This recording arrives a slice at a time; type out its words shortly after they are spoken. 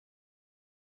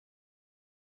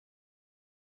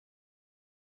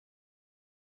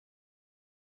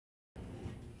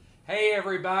Hey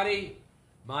everybody,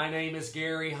 my name is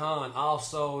Gary Hahn,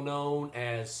 also known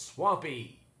as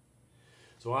Swampy.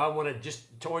 So I want to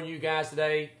just join you guys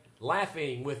today,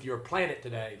 laughing with your planet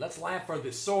today. Let's laugh for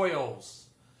the soils,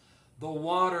 the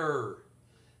water,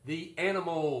 the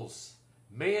animals,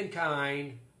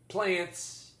 mankind,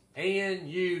 plants, and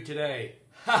you today.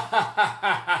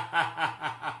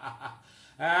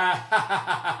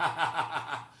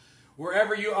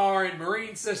 Wherever you are in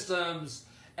marine systems,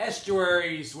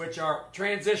 estuaries, which are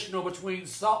transitional between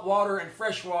saltwater and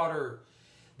freshwater.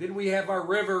 Then we have our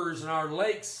rivers and our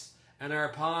lakes and our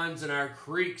ponds and our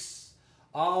creeks,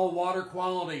 all water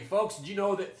quality. Folks, did you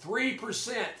know that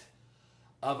 3%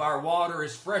 of our water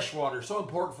is freshwater? So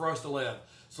important for us to live.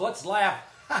 So let's laugh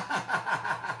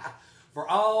for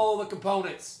all the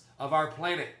components of our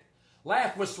planet.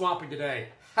 Laugh with Swampy today.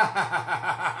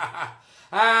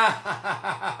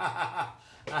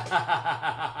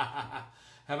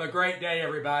 Have a great day,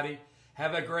 everybody.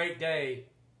 Have a great day.